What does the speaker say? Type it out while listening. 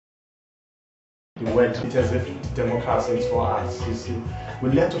the word treat as if democracy is for us, you see. We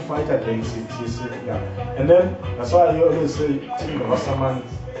learn to fight against it, you see. Yeah. And then that's why I always say someone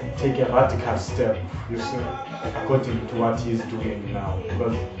take a radical step, you see, according to what he's doing now.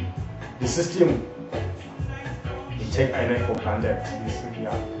 Because the system, we take INA for granted, you see,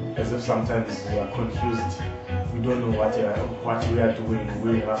 yeah. As if sometimes we are confused. We don't know what we are doing,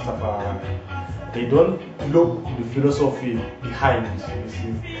 we RasTafari. They don't look the philosophy behind, you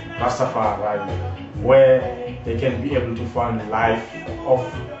see, RasTafari, where they can be able to find life of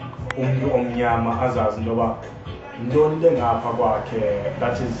omnyama others ndoba ndonile ngapha kwakhe,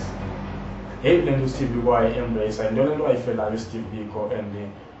 that is lento Steve Biko embrace into lento ayifelayo Steve Biko,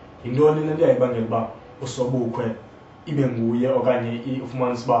 and intoni lento ayibangela uba usobukwe ibe nguye okanye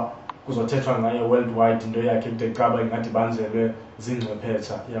ufumanise uba kuzothethwa ngaye worldwide into yakhe kudeqaba ingathi banzelwe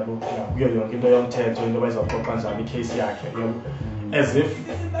zingcwephetha yabo kuyo yonke into yomthetho into bayizawuxoxa njani icase yakhe yabo, as if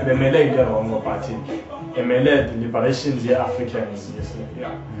ebemele into erongo but emele the liberations ye-Africans, you see,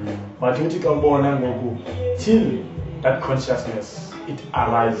 yeah. But uthi xa ubona ngoku till that consciousness it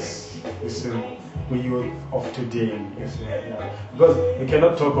arises, you see, with youth of today, you see, yeah. Because we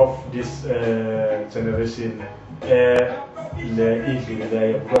cannot talk of this generation because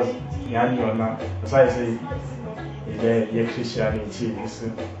that's why I say Christianity is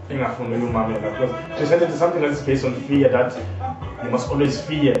because Christianity is something that is based on fear, that you must always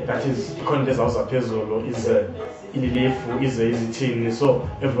fear, that is is a thing, so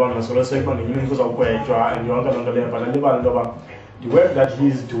everyone must always say and the work that he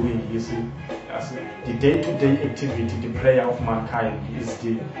is doing, you see, the day-to-day activity, the prayer of mankind is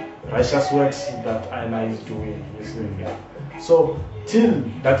the righteous works that Aina is doing, you see, yeah. So till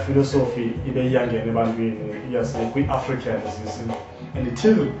that philosophy, yes, like we Africans, you see, and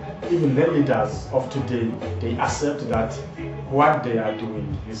till even the leaders of today, they accept that what they are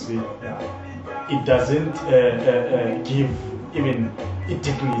doing, you see, yeah, it doesn't give even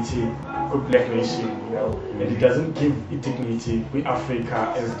dignity with Black nation, you know, and it doesn't give dignity with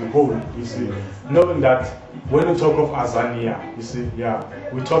Africa as the whole, you see, knowing that when we talk of Azania, you see, yeah,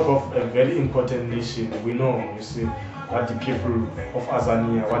 we talk of a very important nation. We know, you see, that the people of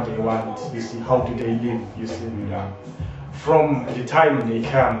Azania, what they want, you see, how do they live, you see, yeah. From the time they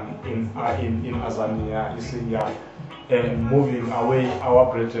come in Azania, you see, yeah, moving away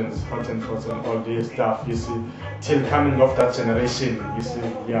our brethren, hot and all this stuff, you see, till coming of that generation, you see,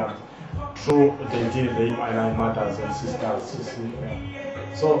 yeah, through the deal they my mothers and sisters, you see,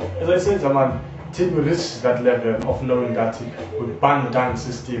 yeah. So as I said, man, till we reach that level of knowing that we ban down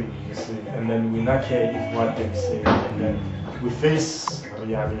system, you see, and then we not care if what they say, and then we face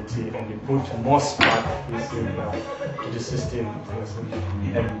reality and we put more spark, you see, to the system, you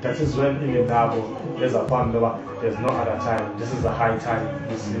see. And that is when in the Dabo there's a fund, there's no other time. This is a high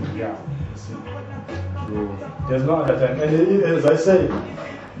time, you see, yeah, you see. There's no other time, and as I say,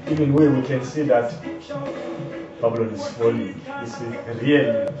 even we can see that Babylon is falling, you see, really,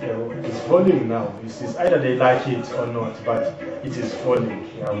 it's falling now, you see, either they like it or not, but it is falling,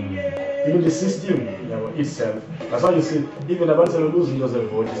 even the system, itself, that's why you see, even about losing those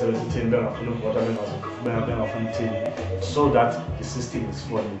votes, so that the system is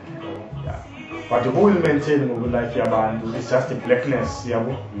falling, yeah. But who will maintain what we like it's just the blackness,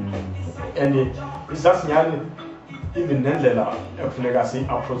 and it's just even Nendela,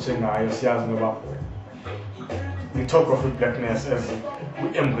 approaching we talk of blackness as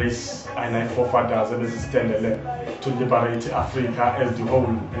we embrace our forefathers as a stand to liberate Africa as the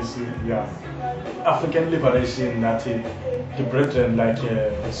whole. You see, yeah, African liberation that the brethren like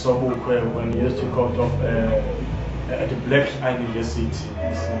Sobukwe when he used to come of the Black University.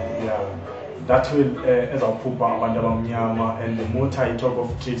 You see, yeah. That will, as our Pupa, Wandabamnyama, and the multi talk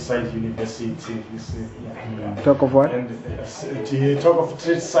of Tradeside University, you see. Yeah. Talk of what? And talk of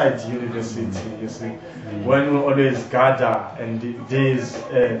Tradeside University, you see. When we always gather and these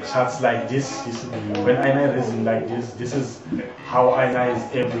chats like this, you see, when Aina reason like this is how Aina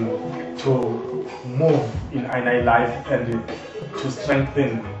is able to move in Aina life and to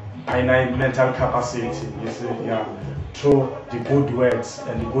strengthen Aina mental capacity, you see, yeah. Through the good words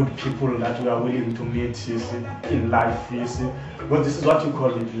and the good people that we are willing to meet, you see, in life, you see. But this is what you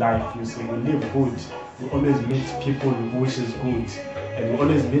call it life, you see. We live good. We always meet people who wishes good. And we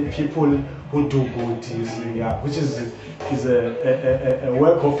always meet people who do good, you see, yeah. Which is a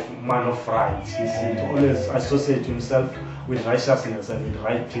work of man of right, you see. To always associate himself with righteousness and with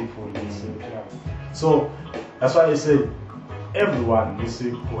right people, you see, yeah. So that's why I say everyone, you see,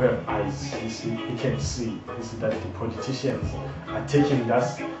 who have eyes, you see, he can see, you see, that the politicians are taking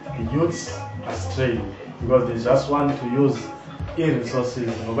us, the youths astray, because they just want to use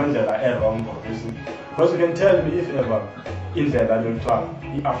resources wrong, you see. Because you can tell me if ever in the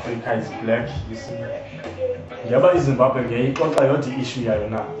Africa is black, you see. Yaba is Zimbabwe, the issue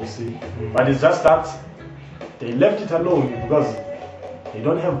now, you see. But it's just that they left it alone because they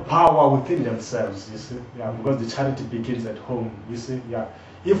don't have power within themselves, you see. Yeah, because the charity begins at home, you see. Yeah,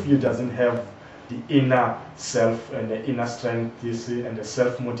 if you doesn't have the inner self and the inner strength, you see, and the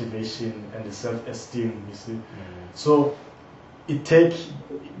self-motivation and the self-esteem, you see. So it takes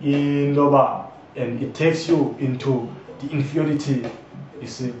you into the inferiority, you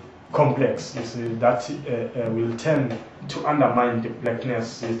see, complex, you see, that will tend to undermine the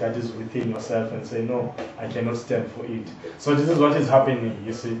blackness that is within yourself and say, no, I cannot stand for it. So this is what is happening,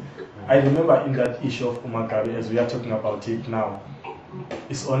 you see. I remember in that issue of Umagabi, as we are talking about it now,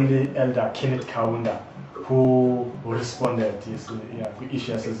 it's only Elder Kenneth Kaunda who responded, you see, to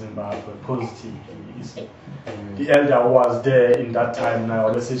issues in Zimbabwe positively, you see. The elder was there in that time now,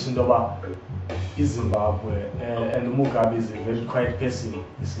 the session about Zimbabwe, and Mugabe is a very quiet person,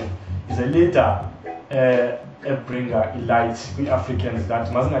 you see. He's a leader, a bringer, a light with Africans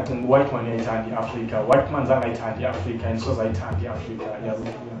that white man ain't the Africa, white man's the Africa, and so I turn the Africa.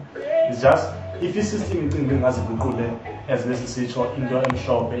 It's just if the system is doing as a good as this is indoor and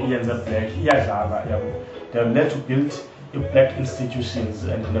shop, he ends up black, they're led to build black institutions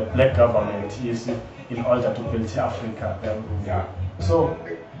and the black government, you see, in order to build Africa. So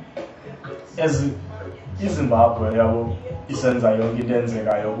as Zimbabwe, you see,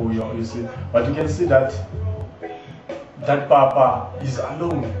 but you can see that Papa is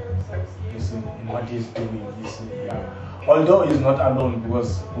alone, you see, in what he's doing, you see. Although he's not alone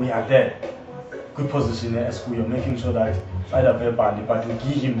because we are there, good position as we are making sure that either paper, but we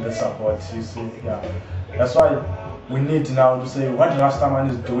give him the support, you see. That's why we need now to say what Rastaman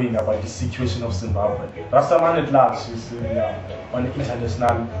is doing about the situation of Zimbabwe. Rastaman at large, you see, on the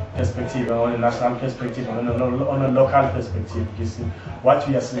international perspective, on the national perspective, on a local perspective, you see, what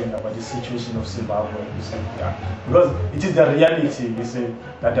we are saying about the situation of Zimbabwe, you see, because it is the reality, you see,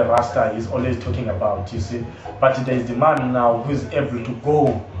 that the Rasta is always talking about, you see, but there is the man now who is able to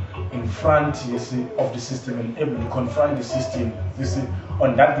go in front, you see, of the system and able to confront the system, you see,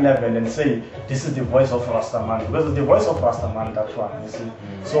 on that level and say, this is the voice of Rastaman, because it's the voice of Rastaman, that one, you see.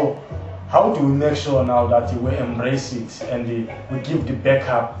 So how do we make sure now that we embrace it and we give the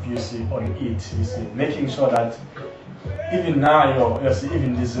backup, you see, on it, you see, making sure that even now, you see,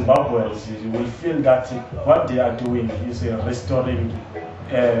 even the Zimbabweans, you will feel that what they are doing, you see, restoring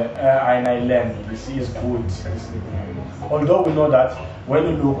land, you see, is good, you see. Although we know that when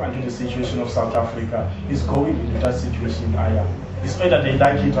you look into the situation of South Africa, it's going into that situation higher. It's whether they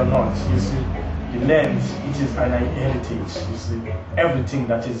like it or not, you see. The land, it is an heritage, you see. Everything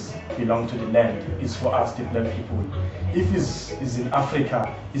that is belong to the land is for us, the black people. If it's in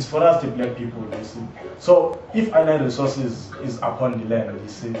Africa, it's for us, the black people, you see. So if our resources is upon the land, you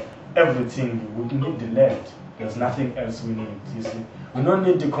see, everything, we need the land. There's nothing else we need, you see. We don't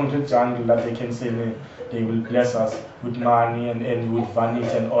need the concrete jungle that they can say they will bless us with money and with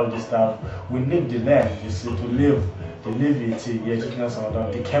vanity and all this stuff. We need the land, you see, to live. The liberty,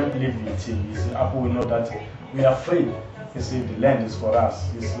 the camp liberty, you see, we know that we are free. You see, the land is for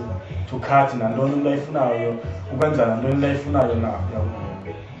us, you see, to cut in and don't life now,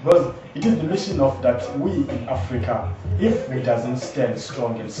 because it is the mission of that we in Africa, if we doesn't stand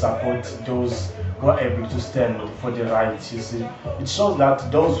strong and support those who are able to stand for the right, you see, it shows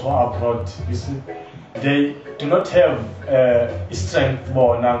that those who are abroad, you see, they do not have strength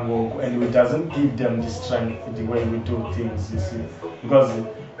more and it doesn't give them the strength the way we do things, you see, because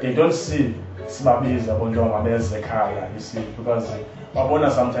they don't see Sibabiza Bondoma, you see, because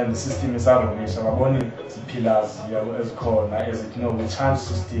sometimes the system is out of the pillars as corner, as it know, we change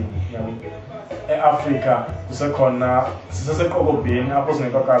system. Africa,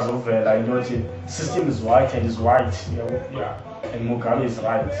 system is white and is white, and Mugabe is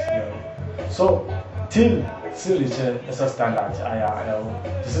right. So till reach as a standard,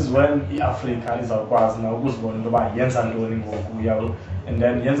 this is when Africa is our class now goes on by Jens and learning, and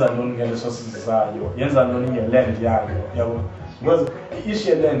then Jens and learning resources, Jens and learning land, because the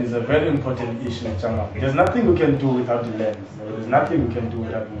issue of land is a very important issue in China. There's nothing we can do without the land. There's nothing we can do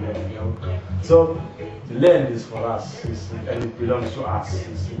without the land. So the land is for us, you see, and it belongs to us.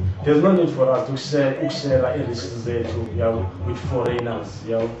 You see. There's no need for us to share with foreigners.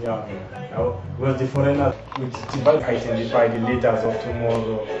 Because the foreigners will identify the leaders of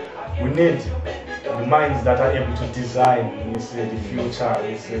tomorrow. We need the minds that are able to design, you see, the future.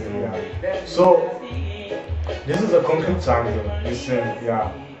 You see, So this is a concrete jungle, you see,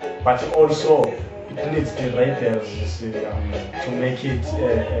 but also it needs the rebels, you see, to make it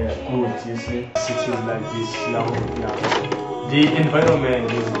good, you see. Cities like this now, the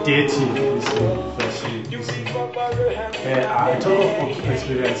environment is dirty, you see, you see. I talk of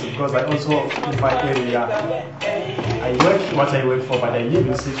experience because I also, in my area, I work what I work for, but I live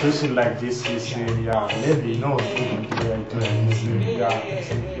in a situation like this, you see, maybe no, I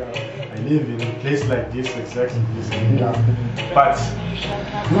live in a place like this, exactly, you see, but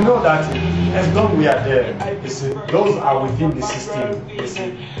we know that as long as we are there, you see, those are within the system, you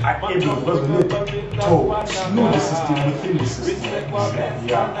see, are able, because we need to smooth the system within the system, you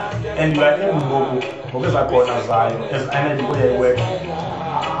see, and we are able, because I go as I know the way I work,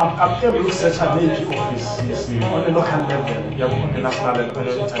 I'm able to search a native office, you see, on the local level, on the national level, on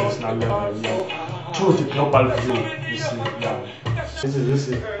the international level, through the global view, you see,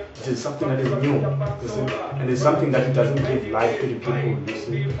 It is something that is new, you see, and it's something that it doesn't give life to the people, you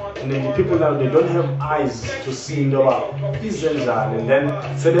see. And then the people now, they don't have eyes to see no and then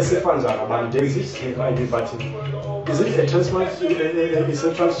say the same about this is it a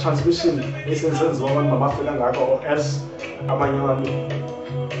transmission is in sense of or else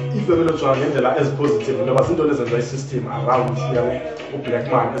if we're going to try and as positive, there wasn't always a system around black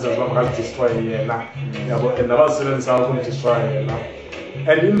man as well as destroy and the students are going to destroy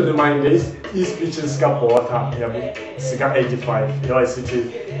and in the reminders, his speeches got water, Sika 85, your city.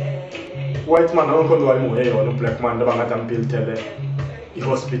 White man, don't call you or black man, the Bangatam Bill tele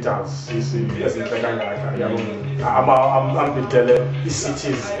hospitals, you see, as in Tagangaka, I'm tele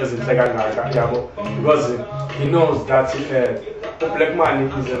cities as in Tagangaka, because he knows that the black man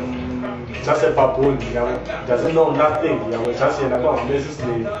is just a baboon, doesn't know nothing, just a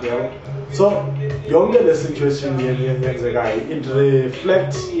basically, so, younger the situation here, the guy, it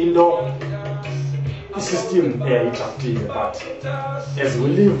reflects in the system but as we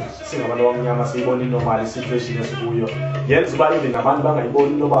live, sing about normal situation as we yes, but even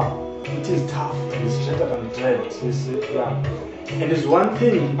it is tough, it's better than dread, you see, And there's one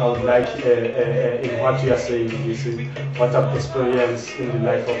thing I would like in what you are saying, you see, what I've experienced in the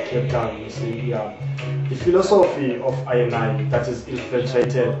life of Cape Town, you see, the philosophy of I&I that is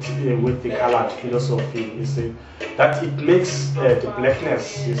infiltrated with the colored philosophy, you see, that it makes the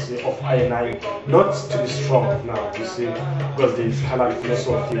blackness, you see, of I&I not to be strong now, you see, because there is colored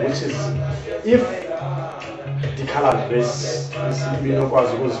philosophy, which is, if the colored race, you see,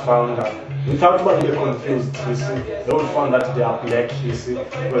 was found without being confused, you see, they would find that they are black, you see,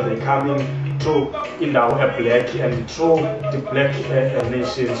 because they're coming through in our black and through the black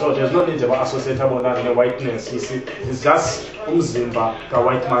nation. So there's no need to associate about that in the whiteness, you see. It's just Umzimba, the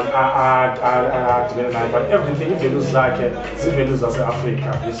white man, but everything if you lose like it, lose as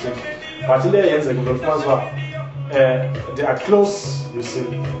Africa, you see. But in the end, they are close, you see,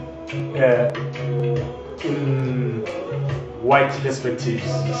 in white perspectives,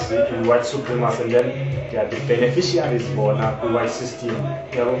 you see, in white supremacy, and then they are the beneficiaries born of the white system.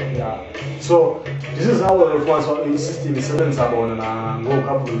 So this is how the reforms system is born and go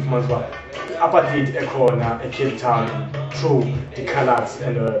up with apartheid a Cape Town through the colors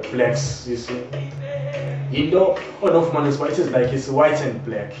and the blacks, you see. You know, all of man is white, it is like it's white and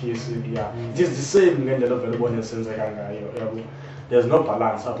black, you see, It is the same in the level of sense. There's no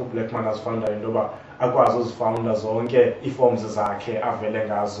balance. Apho black man has found that indoba akwazi uzifounder zonke iforms zakhe avele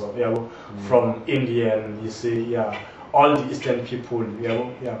ngazo, from Indian, you see, all the Eastern people,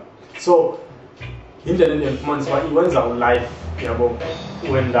 So in the months when our life,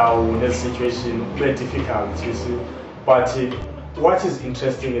 went down in a situation very difficult, you see. But what is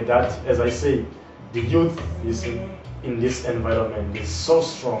interesting is that, as I say, the youth, you see, in this environment is so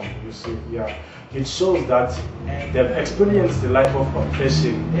strong, you see, It shows that they've experienced the life of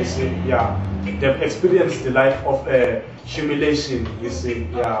oppression, you see, They've experienced the life of humiliation, you see,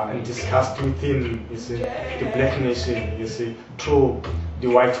 and disgust within, you see, the black nation, you see, through the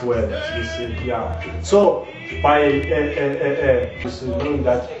white world, you see, So by knowing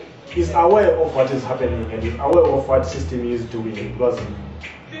that he's aware of what is happening and he's aware of what system is doing, because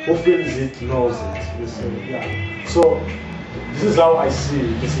who feels it knows it, you see, So this is how I see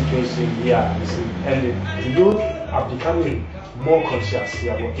the situation here, you see, and the youth are becoming more conscious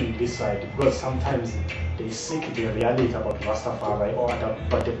in this side, because sometimes they seek the reality about RasTafari or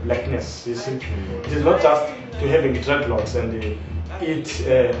about the blackness, you see. It is not just to having dreadlocks and eat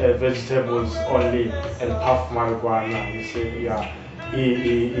vegetables only and puff marijuana, you see,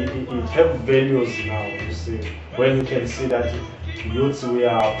 It have values now, you see, when you can see that youths, we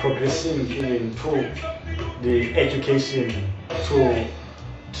are progressing even through the education, to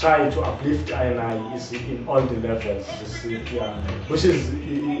try to uplift I, you see, in all the levels, you see, yeah. Which is,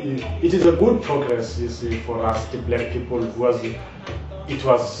 it is a good progress, you see, for us, the black people, because it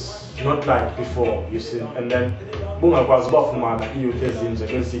was not like before, you see, and then bungakwazi ubafumana i-youth ezinje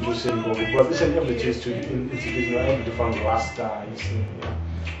kwi-institution ngoku because each and every institution able to find Rasta, you see, yeah.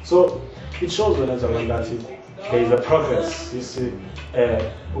 So it shows when that there is a progress, you see,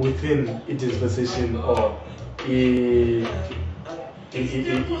 within its dispensation or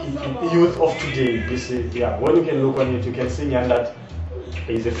youth of today, you see, yeah. When you can look on it, you can see that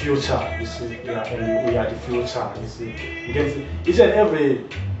there is a future, you see, yeah, and we are the future, you see. You can see each and every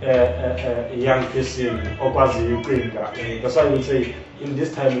young person, or that's why I would say in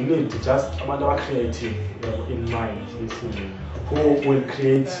this time we need to just another creative in mind, you see, who will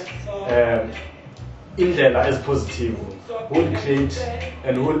create in there as positive, who will create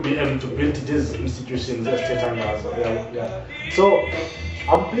and who will be able to build these institutions as Tetangaz. Yeah. So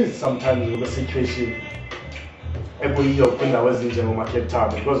I'm pleased sometimes with the situation kwindawo ezinjengomacape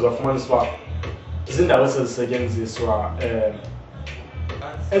town because wafumaniswa izindawo esezisetyenziswa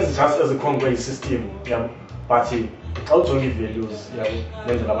just as a Congress system, yeah, but xa ujonga ii-values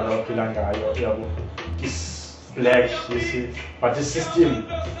nendlela abantu abaphila ngayo is black, you see, but the system,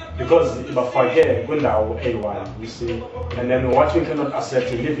 because ibafake kwindawo eyi-one, you see, and then what we cannot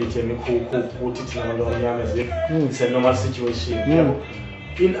accept, leave it ukuthi thina bantu abamnyama as if it's a normal situation.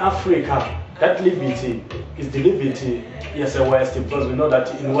 In Africa, that liberty is the liberty, yes, a West, because we know that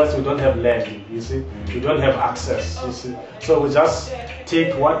in West we don't have land, you see, we don't have access, you see, so we just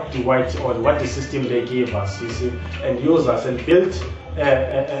take what the white or what the system they gave us, you see, and use us and build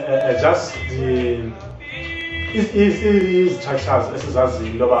just the is structures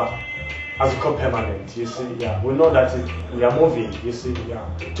as a co-permanent, you see, yeah. We know that we are moving, you see, yeah,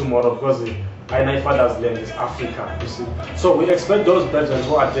 tomorrow because my father's land is Africa, you see. So we expect those brethren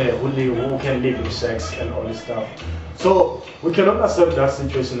who are there, who can live in shacks and all this stuff. So we cannot accept that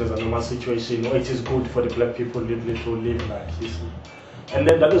situation as a normal situation, or it is good for the black people to live like, you see. And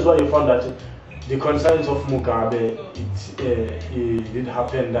then that is why you found that the concerns of Mugabe, it did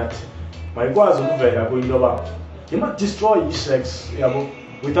happen that my he might destroy his shacks,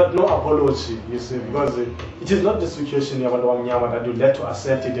 without no apology, you see, because it is not the situation that you let to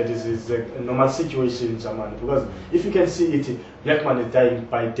accept it that this is a normal situation in Germany. Because if you can see it, black man is dying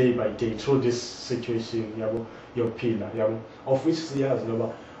by day through this situation, your pillar, of which years,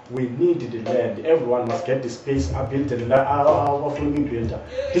 we need the land. Everyone must get the space built and of living builder.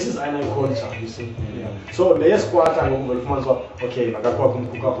 This is an culture, you see. Yeah. So the yes quarter okay, because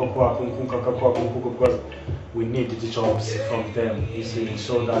we need the jobs from them, you see,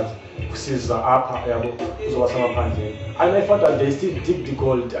 so that since the upper and I thought that they still dig the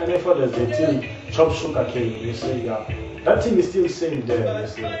gold, and I thought that they still chop sugar cane, you see, yeah. That thing is still same there, you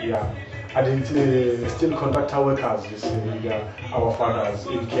see, yeah. And it still conduct our workers, you see, yeah, our fathers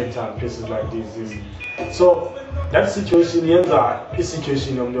in Cape Town, places like this. So that situation is a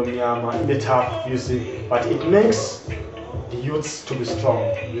situation in the tough, you see, but it makes the youths to be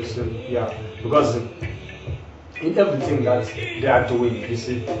strong, you see, yeah, because in everything that they are doing, you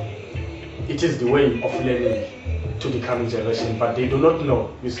see, it is the way of learning to the coming generation, but they do not know,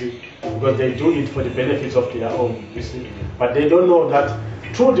 you see, because they do it for the benefits of their own, you see, but they don't know that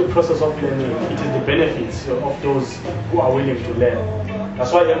through the process of learning, it is the benefits of those who are willing to learn.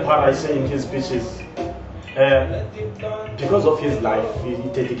 That's why Empire is saying in his speeches, because of his life, he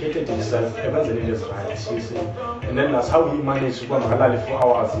dedicated himself in his rights, you see. And then that's how he managed to go 4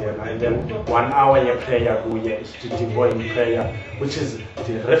 hours here, and then 1 hour in prayer, to devote in prayer, which is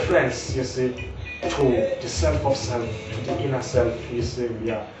the reference, you see, to the self of self, to the inner self, you see,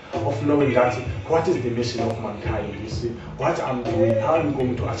 yeah, of knowing that what is the mission of mankind, you see, what I'm doing, how I'm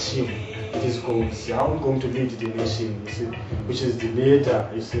going to achieve these goals, how I'm going to lead the nation, you see, which is the leader,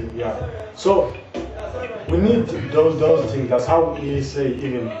 you see, yeah. So we need those things. That's how we say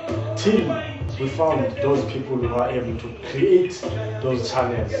even till we found those people who are able to create those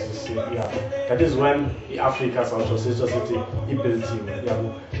channels, you see, yeah. That is when the Africa Central Society built it,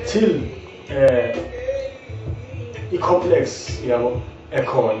 yeah. Till the complex, yeah,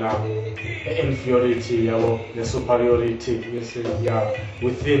 echo now, inferiority, the superiority, you see, yeah,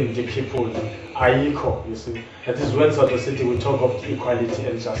 within the people, equal, you see. That is when South City we talk of equality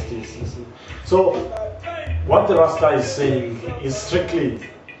and justice, you see. So what the Rasta is saying is strictly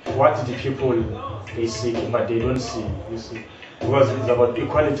what the people they seek, but they don't see, you see. Because it's about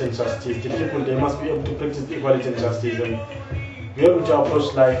equality and justice. The people, they must be able to practice equality and justice and be able to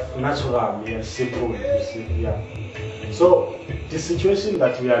approach life naturally and simple, you see, yeah. So the situation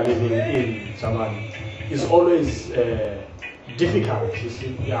that we are living in, Germany, is always difficult, you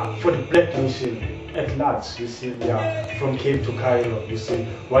see, yeah, for the black nation at large, you see, yeah, from Cape to Cairo, you see,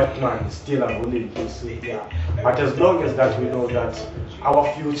 white man is still a ruling, you see, yeah. But as long as that we know that our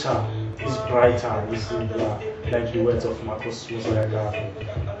future is brighter, you see, yeah, like the words of Marcus Musayaga,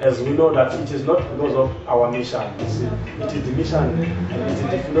 as we know that it is not because of our mission, you see, it is the mission and it is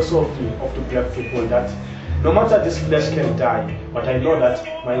the philosophy of the black people that no matter this flesh can die, but I know that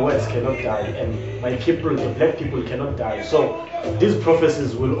my words cannot die and my people, the black people, cannot die. So these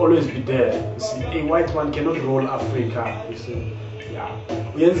prophecies will always be there. You see, a white man cannot rule Africa. You see, yeah.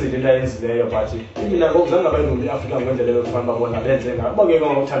 Uyenzile into ayenzileyo but mina ngokuzange abayilungu eAfrika ngendlela ebefana babona benze ngayo. Bongeke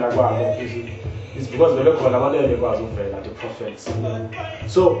ngokuthanda kwabo. It's because vele khona abantu ebekwazi ukuvela the prophets.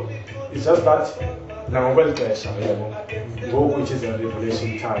 So it's just that nangokweli xesha yebo. Ngoku which is a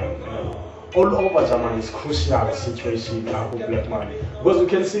revelation time. All over Germany is crucial situation for black man. Because you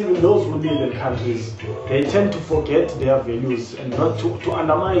can see even those who live in countries, they tend to forget their values and not to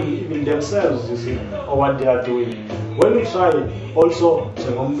undermine even themselves, you see, or what they are doing. When you try also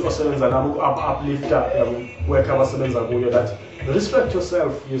uplifter that respect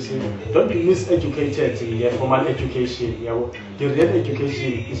yourself, you see. Don't be miseducated in your formal education. The real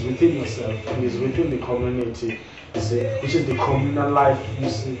education is within yourself and is within the community, you see, which is the communal life, you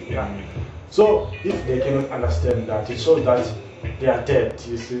see. Yeah. So if they cannot understand that, it shows that they are dead,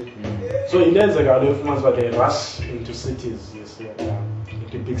 you see. So in the end, they rush into cities, you see,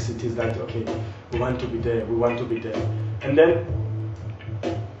 into big cities that, okay, we want to be there, we want to be there. And then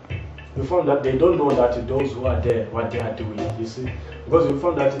we found that they don't know that those who are there, what they are doing, you see. Because we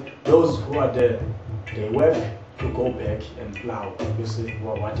found that those who are there, they work to go back and plow, you see,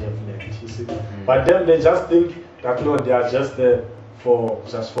 what they have left, you see. But then they just think that, no, they are just there for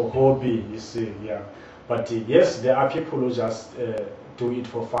hobby, you see, yeah. But yes, there are people who just do it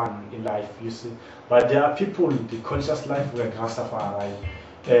for fun in life, you see. But there are people, the conscious life like RasTafari,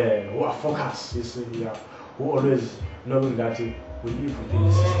 who are focused, you see, yeah, who always knowing that we live within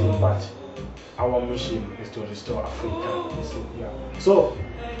the system, but our mission is to restore Africa, you see, yeah. So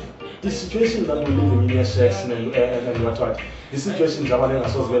the situation that we live in here, sex and what, the situation is normal,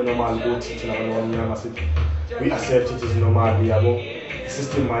 we accept it is normal, we have a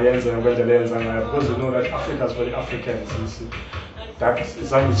system because we know that Africa is for the Africans, you see. That is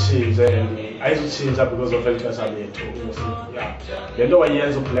how we change and I change that because of culture, you see. Yeah. You know why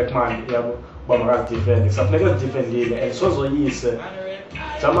years of black man, but different, except niggas different, and so is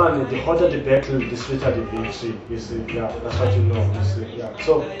Germany, the hotter the battle, the sweeter the victory, you see. Yeah, that's what you know, you see. Yeah.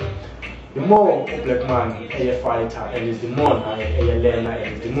 So the more a black man a fighter and is the more a learner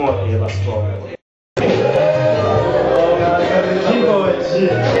and is the more a strong.